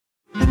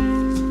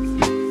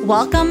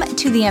Welcome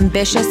to the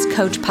Ambitious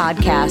Coach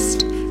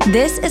Podcast.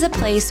 This is a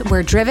place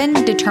where driven,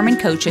 determined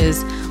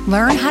coaches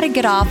learn how to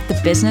get off the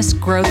business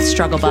growth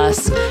struggle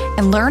bus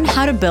and learn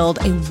how to build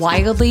a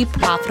wildly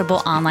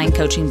profitable online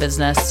coaching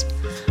business.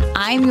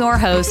 I'm your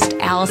host,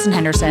 Allison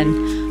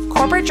Henderson,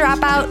 corporate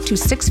dropout to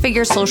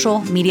six-figure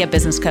social media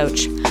business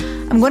coach.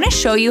 I'm going to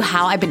show you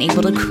how I've been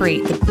able to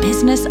create the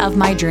business of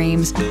my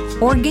dreams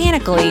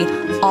organically,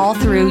 all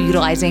through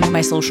utilizing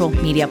my social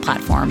media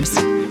platforms.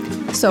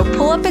 So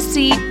pull up a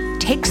seat,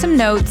 take some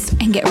notes,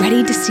 and get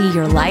ready to see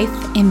your life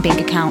and bank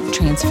account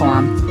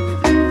transform.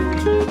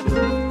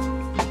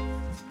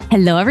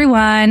 Hello,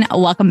 everyone.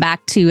 Welcome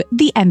back to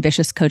the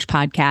Ambitious Coach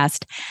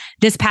Podcast.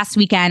 This past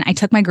weekend, I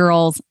took my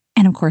girls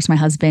and, of course, my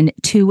husband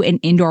to an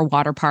indoor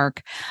water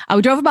park.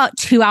 We drove about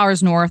 2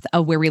 hours north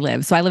of where we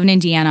live. So I live in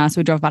Indiana. So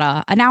we drove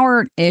about an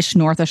hour-ish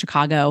north of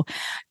Chicago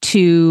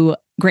to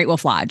Great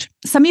Wolf Lodge.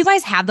 Some of you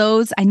guys have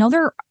those. I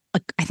know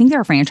I think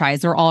they're a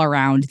franchise. They're all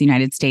around the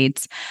United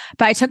States.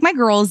 But I took my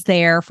girls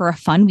there for a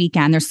fun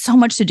weekend. There's so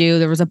much to do.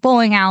 There was a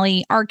bowling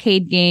alley,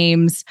 arcade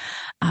games,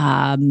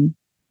 plenty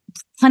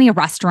of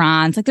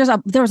restaurants.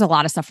 There was a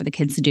lot of stuff for the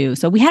kids to do.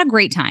 So we had a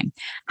great time.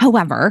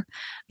 However,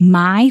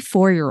 my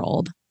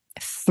 4-year-old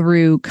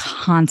threw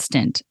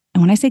constant.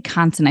 And when I say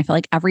constant, I feel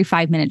like every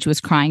 5 minutes she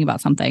was crying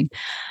about something.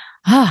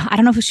 I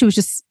don't know if she was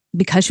just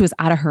because she was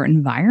out of her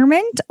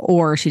environment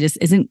or she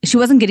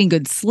wasn't getting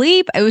good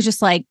sleep. It was just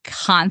like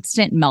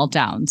constant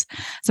meltdowns.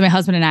 So my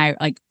husband and I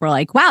were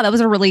like, wow, that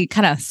was a really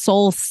kind of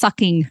soul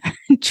sucking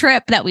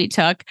trip that we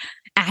took.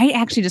 I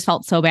actually just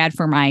felt so bad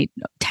for my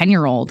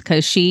 10-year-old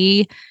because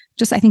she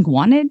just, I think,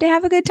 wanted to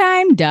have a good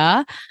time.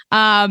 Duh.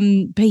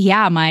 But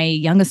yeah, my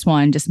youngest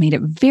one just made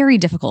it very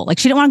difficult. Like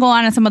she didn't want to go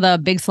on some of the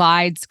big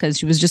slides because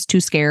she was just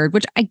too scared,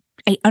 which I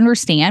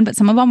understand, but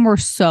some of them were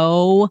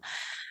so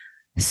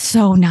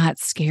not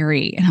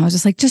scary. And I was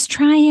just like, just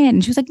try it.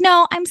 And she was like,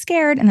 no, I'm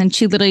scared. And then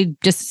she literally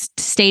just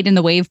stayed in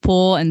the wave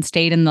pool and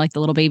stayed in the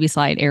little baby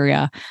slide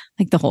area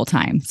the whole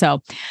time.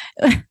 So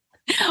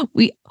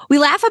we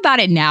laugh about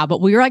it now,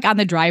 but we were on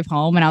the drive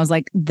home and I was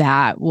like,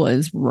 that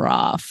was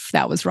rough.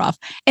 That was rough.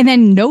 And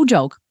then no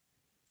joke,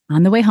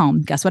 on the way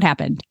home, guess what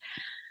happened?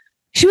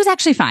 She was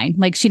actually fine.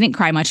 She didn't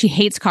cry much. She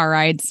hates car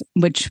rides,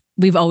 which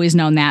we've always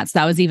known that. So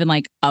that was even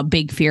a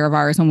big fear of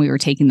ours when we were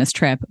taking this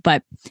trip,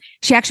 but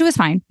she actually was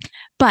fine.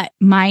 But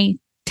my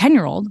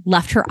 10-year-old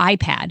left her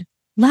iPad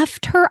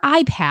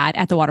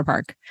at the water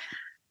park.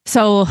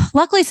 So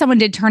luckily someone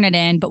did turn it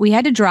in, but we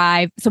had to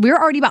drive. So we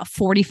were already about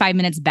 45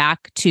 minutes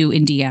back to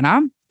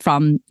Indiana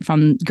from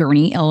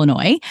Gurnee,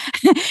 Illinois.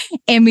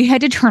 And we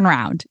had to turn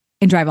around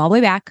and drive all the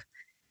way back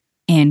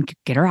and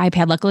get her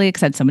iPad. Luckily, like I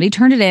said, somebody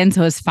turned it in,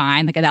 so it was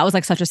fine. That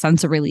was such a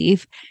sense of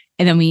relief.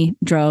 And then we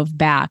drove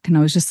back and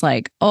I was just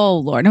like, oh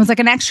Lord. And it was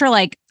an extra,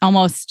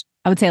 almost,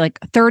 I would say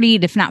 30,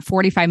 if not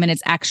 45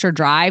 minutes extra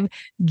drive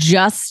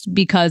just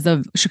because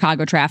of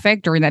Chicago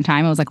traffic during that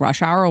time. It was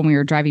rush hour when we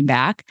were driving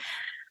back.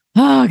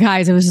 Oh,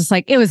 guys, it was just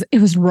it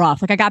was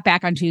rough. I got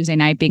back on Tuesday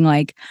night being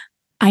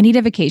I need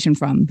a vacation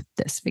from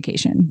this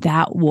vacation.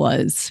 That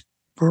was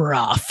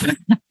rough.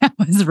 That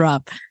was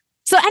rough.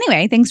 So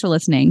anyway, thanks for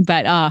listening.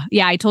 But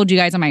yeah, I told you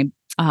guys on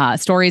my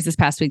stories this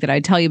past week that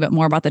I'd tell you a bit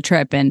more about the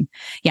trip. And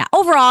yeah,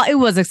 overall, it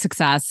was a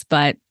success.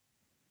 But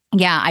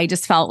yeah, I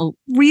just felt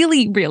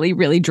really, really,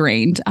 really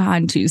drained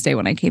on Tuesday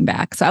when I came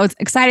back. So I was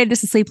excited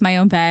just to sleep in my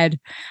own bed,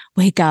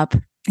 wake up,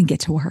 and get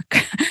to work.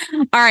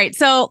 All right,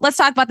 so let's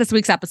talk about this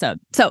week's episode.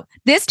 So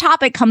this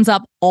topic comes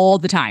up all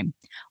the time.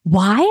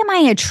 Why am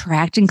I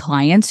attracting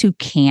clients who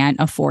can't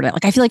afford it?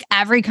 I feel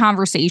every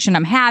conversation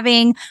I'm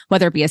having,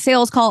 whether it be a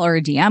sales call or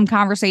a DM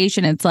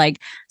conversation, it's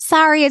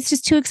sorry, it's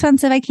just too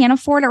expensive. I can't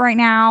afford it right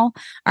now.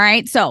 All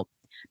right, so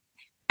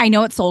I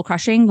know it's soul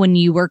crushing when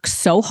you work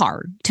so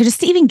hard to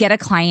just even get a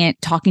client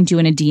talking to you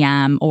in a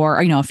DM or,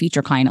 a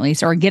future client at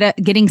least, or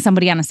getting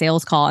somebody on a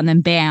sales call and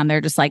then bam,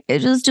 they're just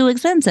it's just too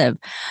expensive.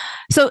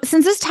 So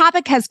since this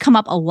topic has come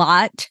up a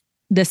lot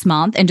this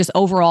month and just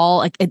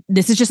overall,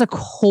 this is just a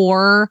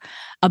core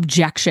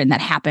objection that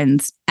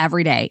happens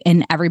every day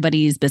in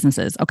everybody's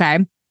businesses. Okay.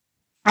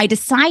 I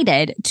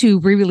decided to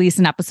re-release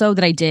an episode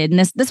that I did. And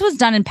this was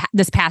done in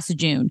this past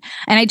June.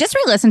 And I just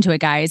re-listened to it,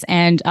 guys.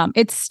 And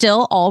it's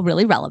still all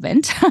really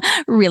relevant,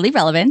 really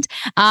relevant.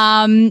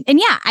 And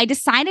yeah, I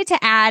decided to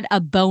add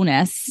a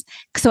bonus.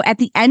 So at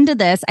the end of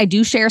this, I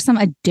do share some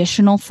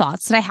additional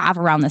thoughts that I have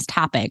around this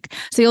topic.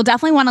 So you'll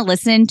definitely want to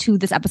listen to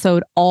this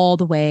episode all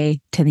the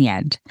way to the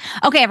end.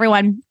 Okay,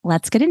 everyone,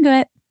 let's get into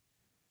it.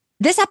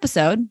 This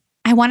episode,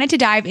 I wanted to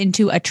dive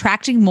into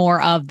attracting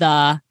more of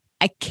the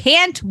I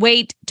can't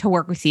wait to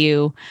work with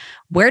you.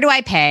 Where do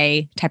I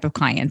pay type of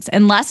clients,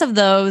 and less of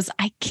those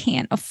I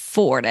can't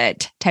afford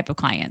it type of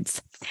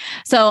clients.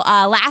 So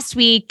last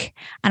week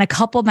on a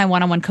couple of my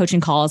one-on-one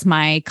coaching calls,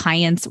 my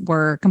clients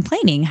were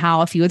complaining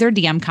how a few of their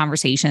DM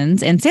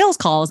conversations and sales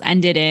calls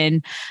ended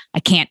in,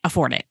 I can't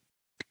afford it.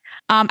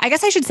 I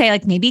guess I should say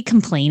like maybe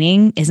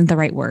complaining isn't the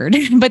right word,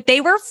 but they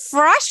were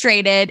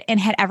frustrated and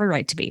had every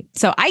right to be.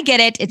 So I get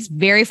it. It's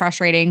very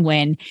frustrating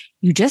when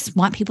you just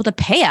want people to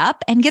pay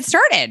up and get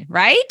started,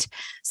 right?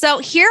 So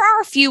here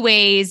are a few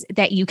ways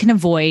that you can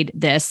avoid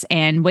this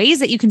and ways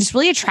that you can just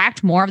really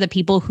attract more of the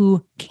people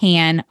who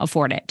can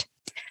afford it.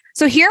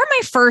 So here are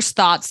my first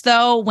thoughts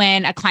though,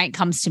 when a client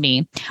comes to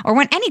me or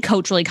when any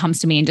coach really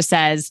comes to me and just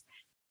says,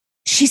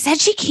 she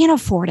said she can't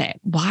afford it.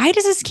 Why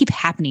does this keep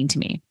happening to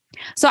me?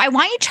 So I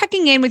want you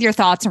checking in with your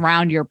thoughts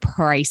around your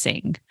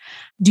pricing.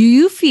 Do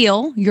you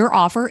feel your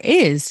offer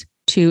is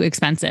too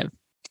expensive?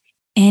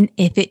 And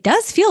if it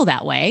does feel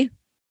that way,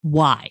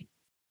 why?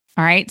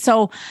 All right.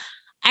 So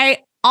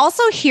I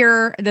also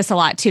hear this a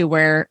lot too,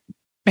 where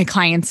my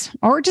clients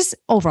or just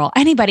overall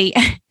anybody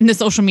in the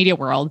social media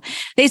world,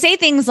 they say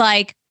things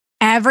like,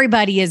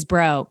 everybody is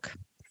broke.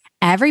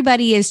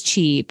 Everybody is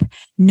cheap.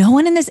 No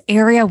one in this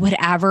area would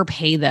ever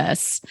pay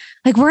this.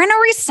 Like we're in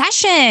a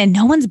recession.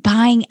 No one's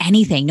buying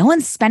anything. No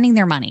one's spending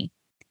their money.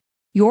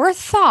 Your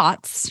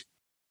thoughts,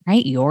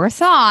 right? Your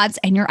thoughts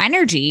and your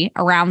energy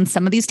around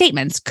some of these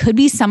statements could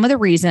be some of the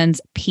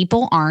reasons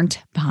people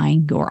aren't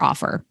buying your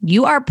offer.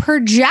 You are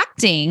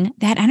projecting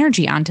that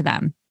energy onto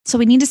them. So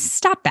we need to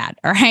stop that.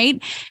 All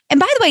right. And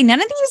by the way,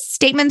 none of these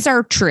statements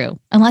are true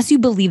unless you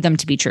believe them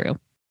to be true.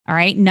 All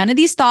right. None of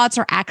these thoughts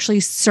are actually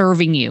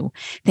serving you.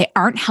 They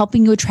aren't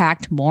helping you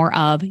attract more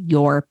of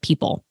your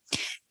people.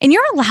 And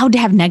you're allowed to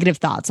have negative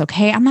thoughts.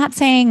 Okay. I'm not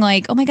saying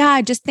like, oh my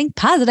God, just think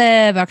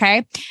positive.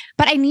 Okay.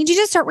 But I need you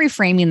to start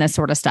reframing this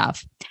sort of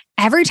stuff.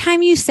 Every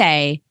time you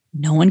say,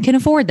 no one can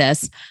afford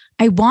this,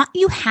 I want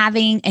you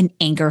having an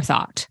anchor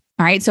thought.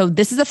 All right. So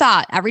this is a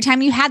thought. Every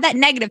time you had that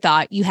negative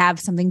thought, you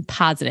have something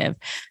positive.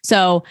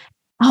 So,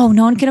 oh,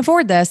 no one can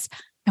afford this.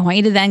 I want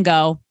you to then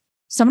go,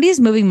 somebody is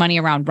moving money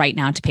around right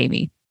now to pay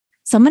me.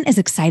 Someone is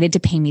excited to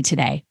pay me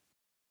today.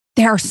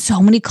 There are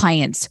so many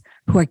clients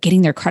who are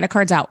getting their credit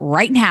cards out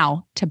right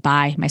now to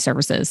buy my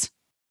services.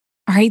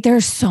 All right.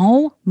 There's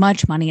so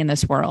much money in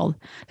this world.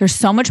 There's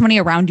so much money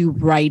around you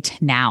right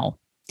now.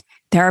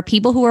 There are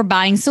people who are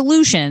buying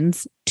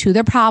solutions to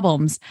their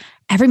problems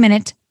every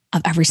minute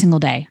of every single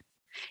day.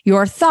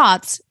 Your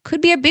thoughts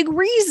could be a big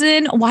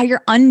reason why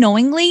you're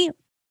unknowingly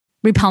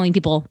repelling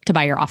people to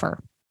buy your offer.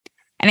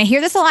 And I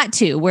hear this a lot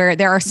too, where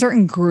there are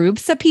certain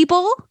groups of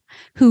people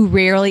who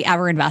rarely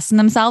ever invest in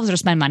themselves or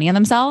spend money on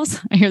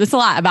themselves. I hear this a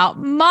lot about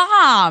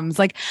moms.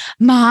 Like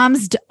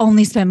moms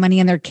only spend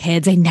money on their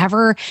kids. They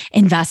never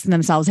invest in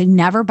themselves. They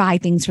never buy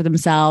things for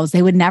themselves.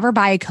 They would never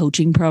buy a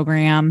coaching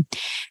program.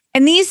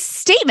 And these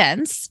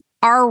statements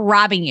are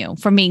robbing you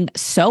from being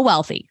so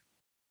wealthy.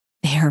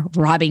 They're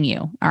robbing you.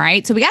 All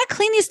right. So we got to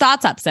clean these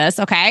thoughts up, sis.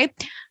 Okay.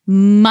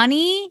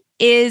 Money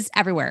is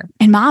everywhere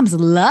and moms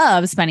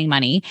love spending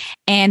money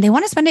and they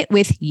want to spend it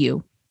with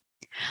you.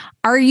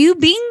 Are you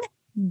being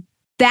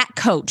that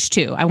coach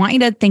too? I want you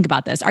to think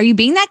about this. Are you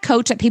being that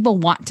coach that people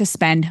want to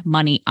spend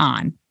money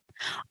on?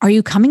 Are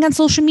you coming on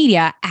social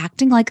media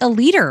acting like a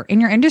leader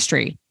in your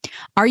industry?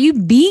 Are you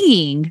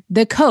being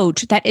the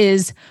coach that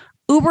is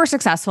uber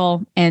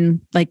successful and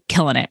like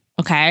killing it?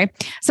 Okay.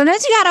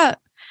 Sometimes you gotta,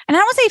 and I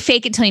don't want to say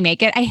fake it till you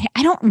make it.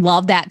 I don't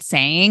love that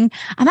saying.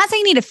 I'm not saying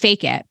you need to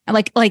fake it.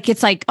 Like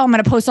it's like, oh, I'm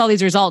going to post all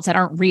these results that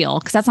aren't real.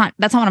 Cause that's not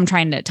what I'm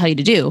trying to tell you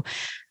to do.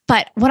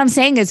 But what I'm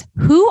saying is,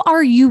 who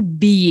are you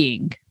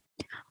being?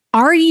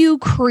 Are you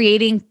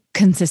creating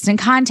consistent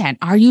content?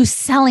 Are you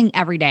selling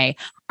every day?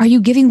 Are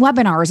you giving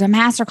webinars and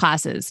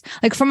masterclasses?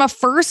 Like from a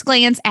first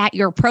glance at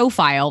your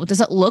profile,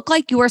 does it look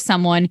like you are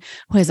someone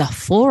who has a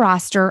full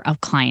roster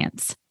of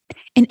clients?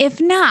 And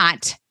if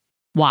not,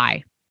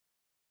 why?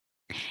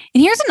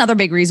 And here's another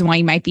big reason why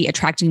you might be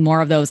attracting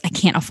more of those I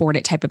can't afford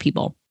it type of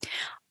people.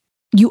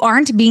 You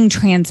aren't being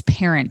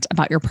transparent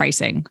about your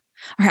pricing.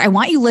 All right, I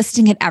want you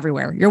listing it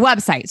everywhere. Your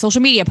website,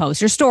 social media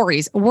posts, your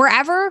stories,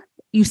 wherever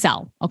you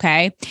sell,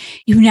 okay?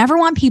 You never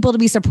want people to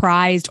be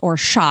surprised or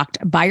shocked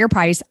by your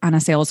price on a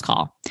sales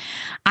call.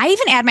 I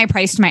even add my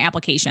price to my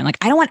application. Like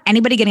I don't want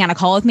anybody getting on a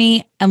call with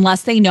me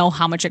unless they know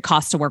how much it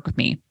costs to work with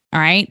me. All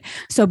right.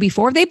 So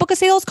before they book a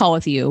sales call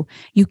with you,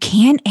 you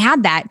can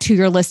add that to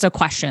your list of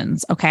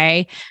questions.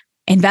 Okay.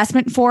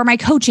 Investment for my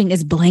coaching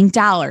is blank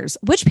dollars.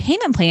 Which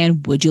payment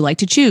plan would you like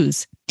to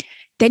choose?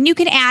 Then you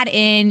can add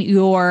in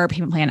your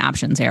payment plan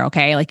options there.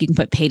 Okay. Like you can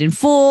put paid in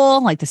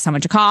full, like this is how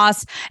much it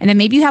costs. And then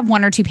maybe you have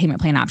 1 or 2 payment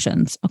plan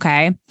options.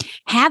 Okay.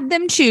 Have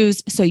them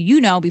choose so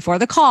you know before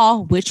the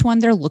call which one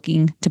they're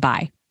looking to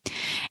buy.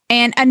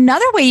 And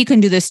another way you can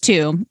do this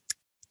too,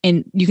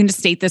 and you can just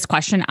state this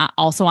question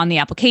also on the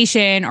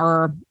application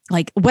or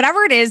like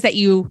whatever it is that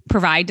you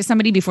provide to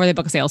somebody before they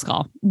book a sales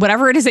call,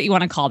 whatever it is that you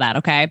want to call that.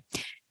 Okay.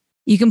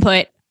 You can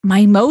put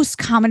my most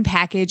common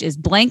package is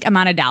blank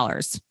amount of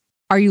dollars.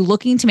 Are you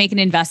looking to make an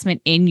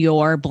investment in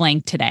your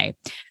blank today?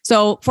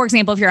 So for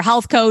example, if you're a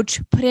health coach,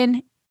 put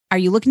in, are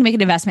you looking to make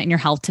an investment in your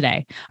health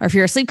today? Or if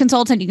you're a sleep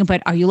consultant, you can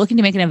put, are you looking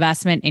to make an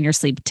investment in your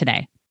sleep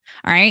today?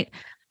 All right.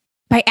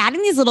 By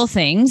adding these little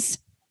things,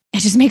 it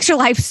just makes your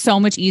life so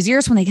much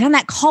easier. So when they get on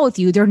that call with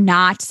you, they're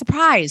not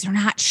surprised. They're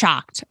not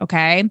shocked.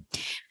 Okay.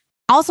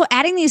 Also,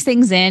 adding these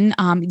things in,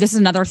 this is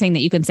another thing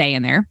that you can say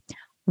in there.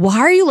 Why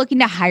are you looking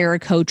to hire a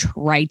coach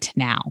right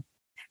now?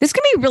 This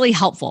can be really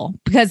helpful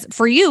because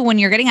for you, when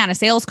you're getting on a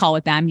sales call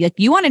with them,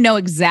 you want to know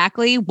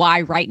exactly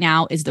why right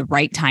now is the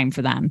right time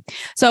for them.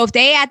 So if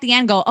they at the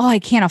end go, oh, I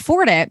can't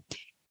afford it,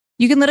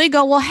 you can literally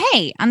go, well,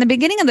 hey, on the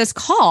beginning of this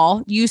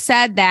call, you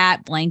said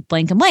that blank,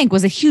 blank, and blank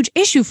was a huge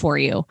issue for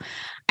you.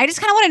 I just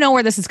kind of want to know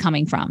where this is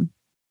coming from.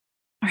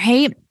 All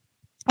right.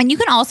 And you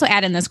can also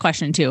add in this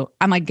question too.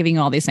 I'm like giving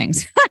you all these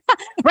things.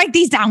 Write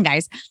these down,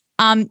 guys.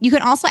 You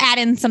can also add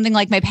in something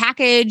like my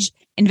package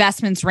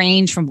investments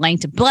range from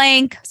blank to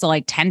blank. So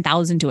like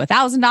 $10,000 to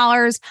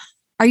 $1,000.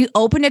 Are you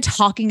open to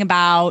talking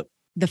about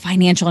the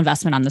financial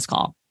investment on this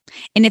call?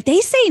 And if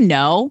they say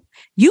no,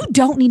 you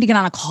don't need to get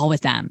on a call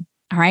with them.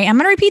 All right. I'm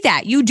going to repeat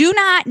that. You do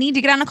not need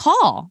to get on a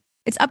call.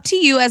 It's up to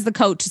you as the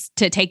coach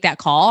to take that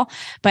call.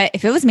 But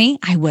if it was me,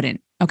 I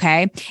wouldn't.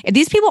 Okay. If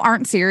these people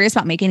aren't serious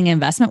about making an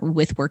investment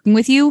with working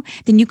with you,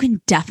 then you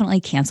can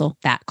definitely cancel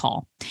that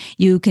call.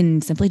 You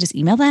can simply just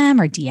email them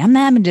or DM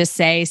them and just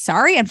say,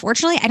 sorry,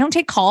 unfortunately, I don't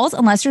take calls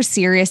unless you're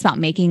serious about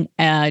making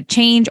a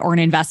change or an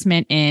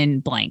investment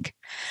in blank.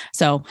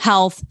 So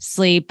health,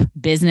 sleep,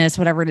 business,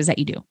 whatever it is that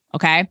you do.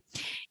 Okay.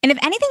 And if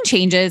anything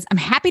changes, I'm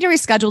happy to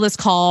reschedule this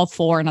call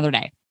for another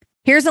day.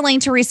 Here's a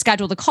link to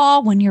reschedule the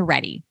call when you're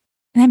ready.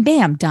 And then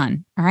bam,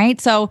 done. All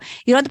right. So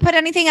you don't have to put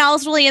anything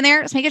else really in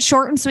there. Just make it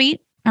short and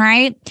sweet. All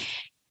right.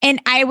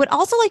 And I would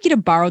also like you to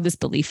borrow this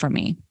belief from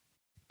me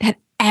that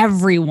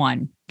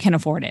everyone can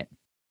afford it.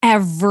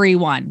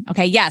 Everyone.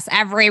 Okay. Yes,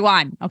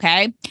 everyone.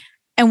 Okay.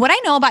 And what I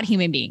know about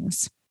human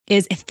beings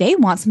is if they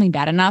want something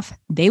bad enough,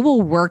 they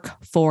will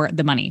work for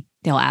the money.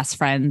 They'll ask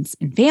friends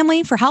and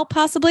family for help,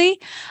 possibly.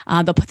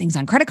 They'll put things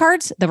on credit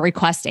cards. They'll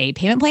request a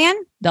payment plan.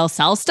 They'll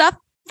sell stuff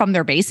from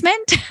their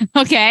basement.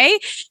 Okay.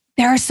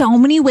 There are so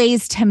many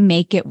ways to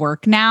make it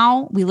work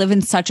now. We live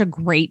in such a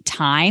great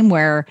time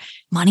where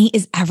money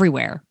is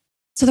everywhere.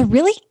 So there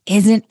really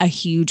isn't a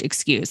huge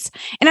excuse.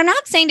 And I'm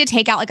not saying to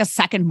take out like a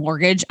second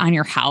mortgage on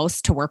your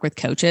house to work with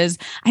coaches.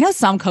 I know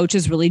some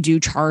coaches really do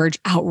charge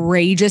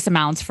outrageous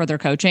amounts for their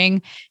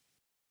coaching.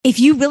 If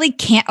you really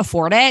can't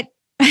afford it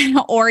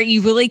or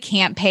you really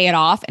can't pay it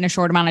off in a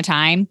short amount of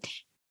time,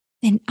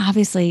 then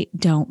obviously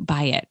don't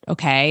buy it.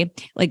 Okay.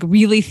 Like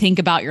really think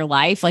about your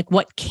life. Like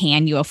what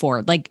can you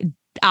afford? Like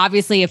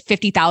obviously a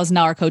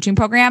 $50,000 coaching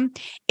program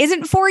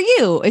isn't for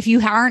you if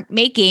you aren't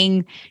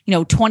making,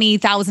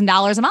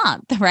 $20,000 a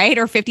month, right?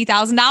 Or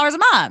 $50,000 a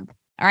month.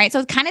 All right.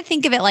 So kind of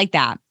think of it like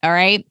that. All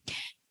right.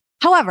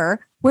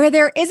 However, where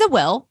there is a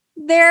will,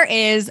 there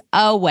is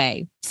a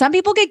way. Some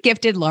people get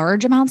gifted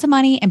large amounts of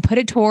money and put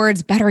it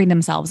towards bettering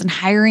themselves and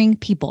hiring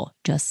people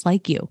just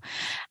like you.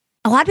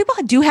 A lot of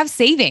people do have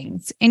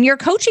savings, and your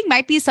coaching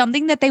might be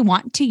something that they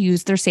want to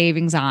use their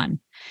savings on.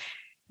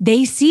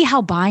 They see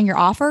how buying your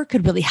offer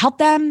could really help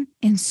them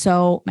in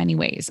so many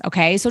ways.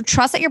 Okay. So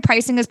trust that your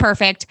pricing is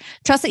perfect.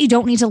 Trust that you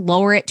don't need to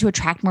lower it to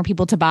attract more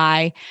people to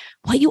buy.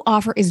 What you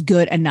offer is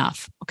good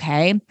enough.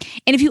 Okay. And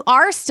if you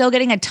are still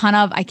getting a ton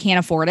of, I can't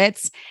afford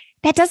it,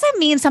 that doesn't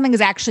mean something is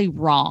actually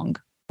wrong.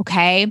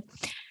 Okay.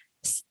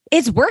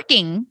 It's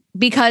working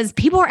because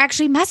people are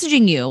actually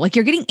messaging you. Like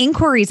you're getting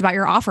inquiries about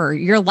your offer.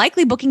 You're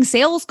likely booking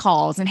sales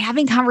calls and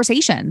having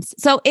conversations.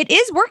 So it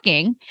is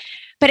working.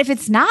 But if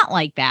it's not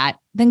like that,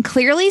 then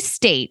clearly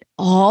state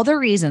all the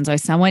reasons why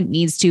someone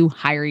needs to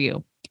hire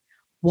you.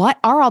 What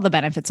are all the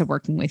benefits of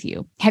working with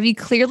you? Have you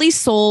clearly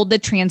sold the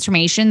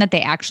transformation that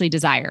they actually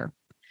desire?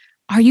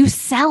 Are you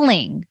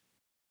selling?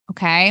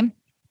 Okay.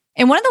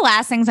 And one of the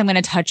last things I'm going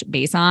to touch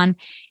base on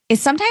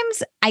is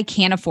sometimes I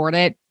can't afford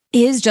it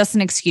is just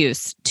an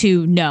excuse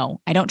to no,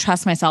 I don't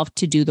trust myself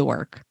to do the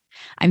work.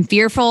 I'm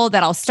fearful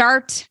that I'll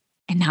start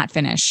and not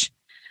finish.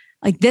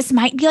 Like this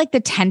might be like the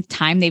 10th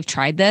time they've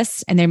tried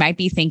this, and they might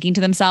be thinking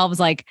to themselves,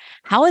 like,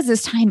 how is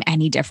this time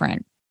any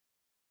different?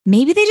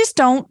 Maybe they just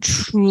don't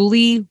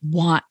truly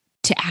want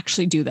to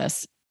actually do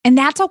this. And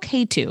that's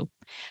okay too.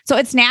 So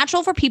it's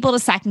natural for people to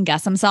second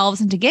guess themselves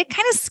and to get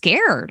kind of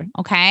scared.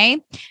 Okay.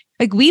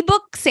 Like we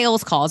book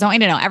sales calls. I want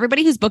you to know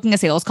everybody who's booking a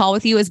sales call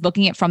with you is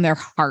booking it from their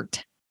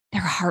heart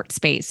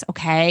space.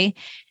 Okay.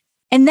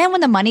 And then when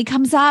the money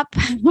comes up,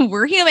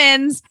 we're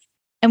humans.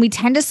 And we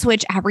tend to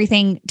switch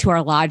everything to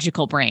our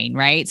logical brain,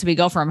 right? So we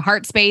go from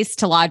heart space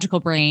to logical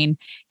brain.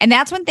 And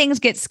that's when things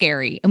get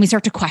scary and we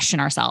start to question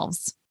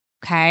ourselves.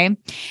 Okay.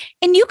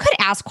 And you could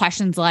ask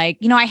questions like,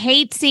 I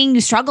hate seeing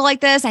you struggle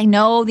like this. I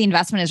know the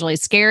investment is really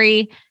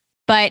scary,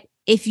 but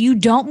if you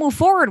don't move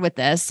forward with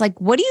this, like,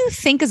 what do you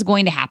think is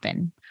going to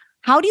happen?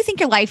 How do you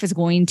think your life is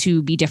going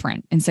to be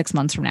different in 6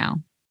 months from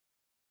now?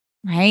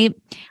 Right?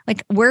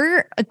 Like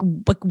where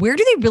do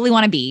they really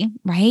want to be?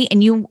 Right.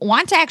 And you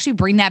want to actually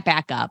bring that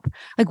back up.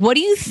 Like, what do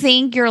you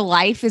think your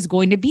life is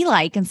going to be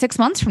like in 6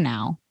 months from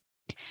now?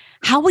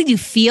 How will you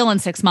feel in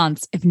 6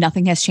 months if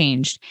nothing has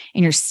changed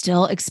and you're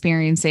still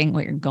experiencing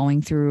what you're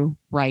going through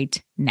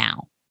right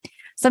now?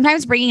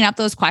 Sometimes bringing up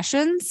those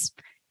questions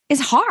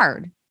is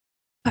hard,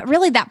 but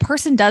really that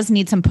person does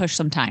need some push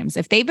sometimes.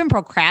 If they've been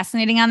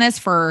procrastinating on this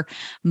for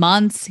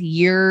months,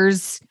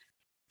 years,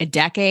 a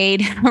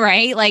decade,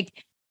 right?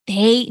 Like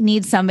they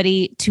need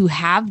somebody to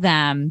have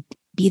them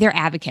be their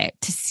advocate,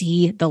 to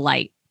see the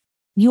light.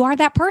 You are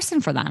that person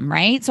for them,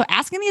 right? So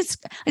asking these,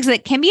 like I said,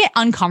 it can be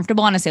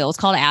uncomfortable on a sales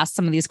call to ask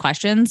some of these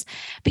questions,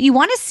 but you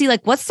want to see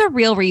like, what's the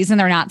real reason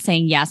they're not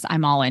saying, yes,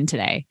 I'm all in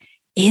today?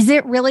 Is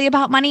it really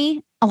about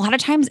money? A lot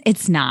of times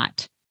it's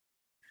not.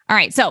 All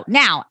right. So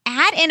now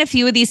add in a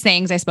few of these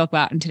things I spoke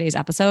about in today's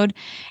episode,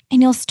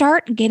 and you'll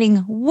start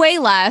getting way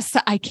less,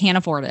 I can't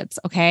afford it.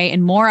 Okay.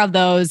 And more of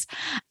those,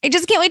 I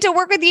just can't wait to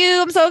work with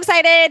you, I'm so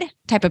excited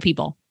type of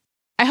people.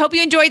 I hope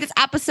you enjoyed this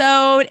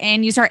episode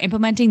and you start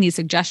implementing these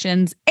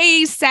suggestions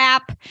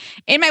ASAP.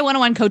 In my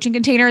one-on-one coaching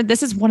container,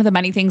 this is one of the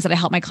many things that I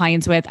help my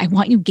clients with. I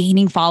want you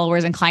gaining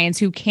followers and clients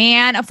who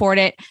can afford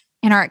it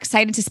and are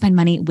excited to spend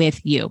money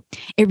with you.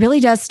 It really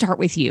does start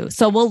with you.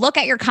 So we'll look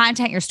at your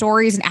content, your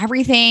stories, and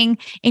everything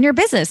in your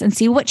business and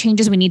see what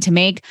changes we need to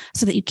make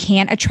so that you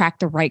can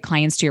attract the right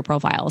clients to your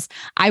profiles.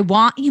 I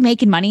want you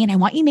making money and I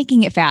want you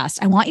making it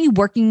fast. I want you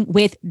working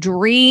with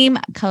dream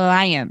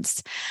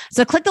clients.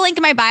 So click the link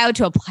in my bio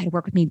to apply to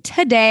work with me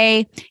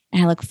today.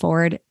 And I look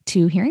forward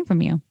to hearing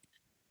from you.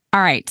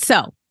 All right.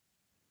 So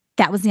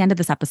that was the end of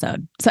this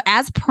episode. So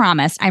as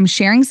promised, I'm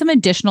sharing some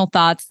additional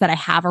thoughts that I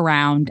have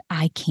around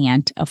I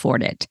can't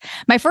afford it.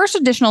 My first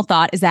additional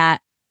thought is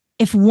that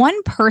if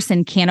one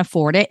person can't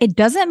afford it, it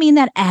doesn't mean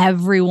that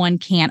everyone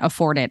can't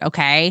afford it,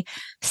 okay?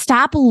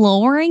 Stop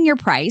lowering your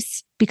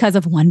price because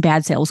of one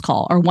bad sales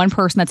call or one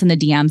person that's in the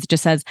DMs that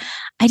just says,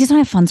 I just don't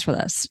have funds for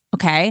this,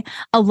 okay?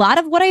 A lot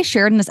of what I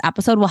shared in this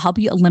episode will help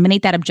you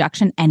eliminate that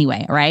objection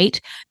anyway, right?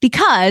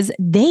 Because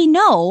they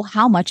know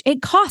how much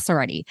it costs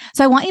already.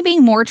 So I want you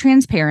being more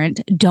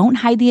transparent. Don't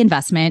hide the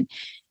investment.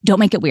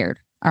 Don't make it weird,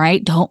 all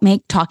right? Don't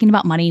make talking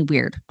about money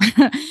weird.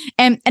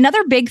 And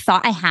another big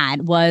thought I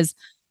had was,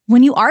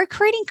 when you are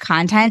creating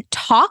content,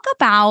 talk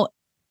about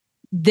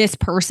this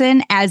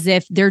person as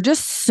if they're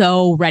just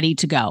so ready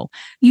to go.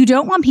 You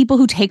don't want people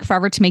who take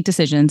forever to make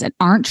decisions and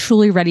aren't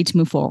truly ready to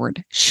move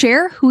forward.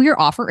 Share who your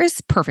offer is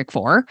perfect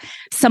for.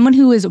 Someone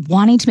who is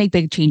wanting to make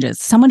big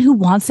changes, someone who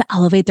wants to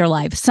elevate their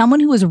life,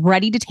 someone who is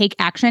ready to take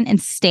action and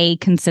stay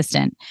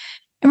consistent.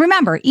 And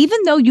remember, even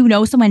though you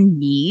know someone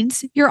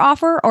needs your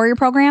offer or your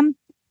program,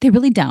 they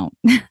really don't.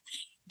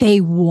 They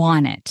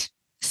want it.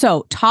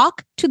 So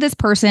talk to this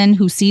person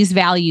who sees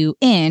value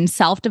in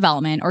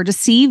self-development or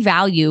just see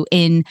value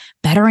in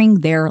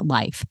bettering their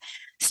life.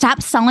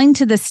 Stop selling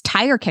to this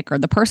tire kicker,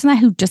 the person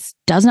who just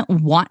doesn't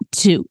want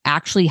to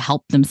actually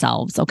help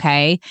themselves,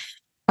 okay?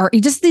 Or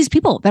just these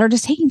people that are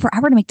just taking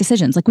forever to make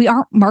decisions. Like we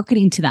aren't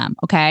marketing to them,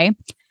 okay?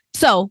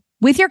 So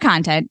with your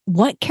content,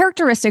 what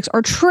characteristics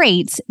or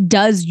traits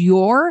does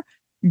your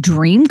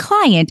dream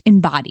client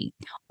embody?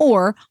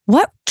 Or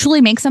what truly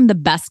makes them the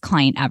best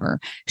client ever?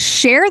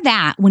 Share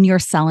that when you're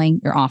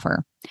selling your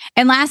offer.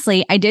 And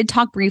lastly, I did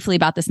talk briefly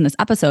about this in this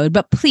episode,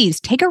 but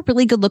please take a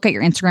really good look at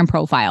your Instagram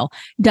profile.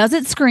 Does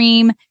it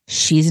scream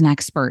she's an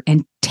expert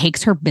and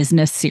takes her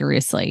business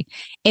seriously?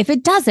 If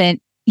it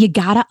doesn't, you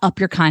gotta up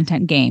your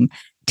content game.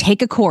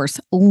 Take a course,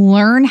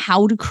 learn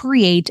how to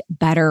create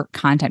better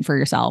content for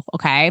yourself,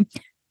 okay?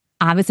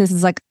 Obviously, this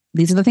is like,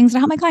 these are the things that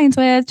I help my clients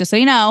with, just so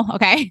you know.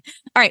 Okay.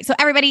 All right. So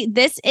everybody,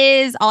 this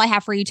is all I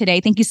have for you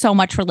today. Thank you so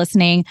much for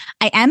listening.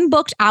 I am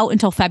booked out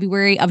until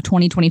February of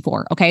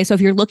 2024. Okay. So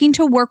if you're looking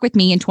to work with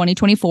me in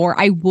 2024,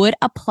 I would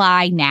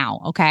apply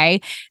now.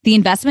 Okay. The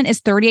investment is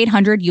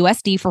 $3,800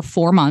 USD for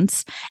 4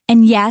 months.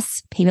 And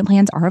yes, payment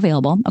plans are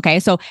available.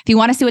 Okay. So if you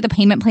want to see what the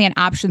payment plan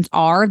options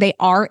are, they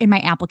are in my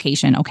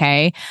application.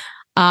 Okay.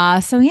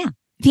 So yeah.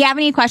 If you have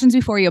any questions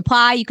before you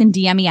apply, you can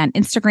DM me on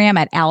Instagram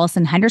at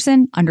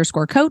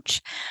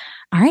AllisonHenderson_coach.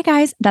 All right,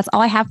 guys, that's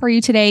all I have for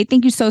you today.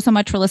 Thank you so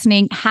much for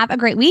listening. Have a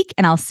great week,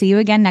 and I'll see you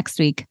again next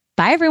week.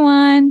 Bye,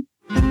 everyone.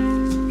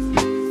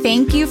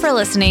 Thank you for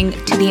listening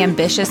to the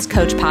Ambitious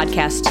Coach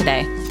podcast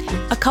today.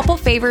 A couple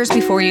favors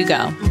before you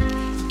go.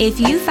 If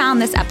you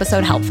found this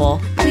episode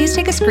helpful, please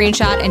take a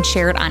screenshot and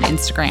share it on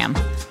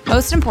Instagram.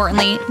 Most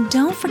importantly,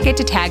 don't forget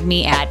to tag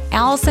me at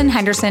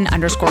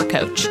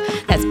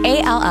AllisonHenderson_coach. That's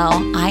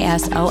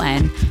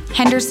ALLISON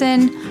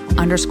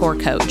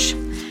Henderson_coach.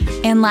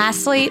 And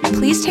lastly,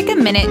 please take a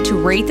minute to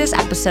rate this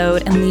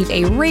episode and leave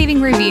a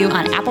raving review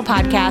on Apple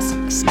Podcasts,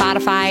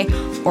 Spotify,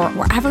 or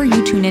wherever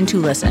you tune in to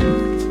listen.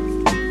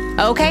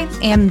 Okay,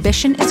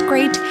 ambition is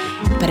great,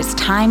 but it's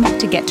time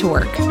to get to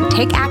work.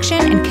 Take action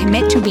and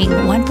commit to being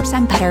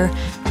 1% better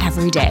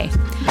every day.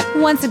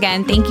 Once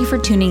again, thank you for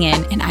tuning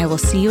in, and I will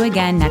see you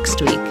again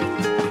next week.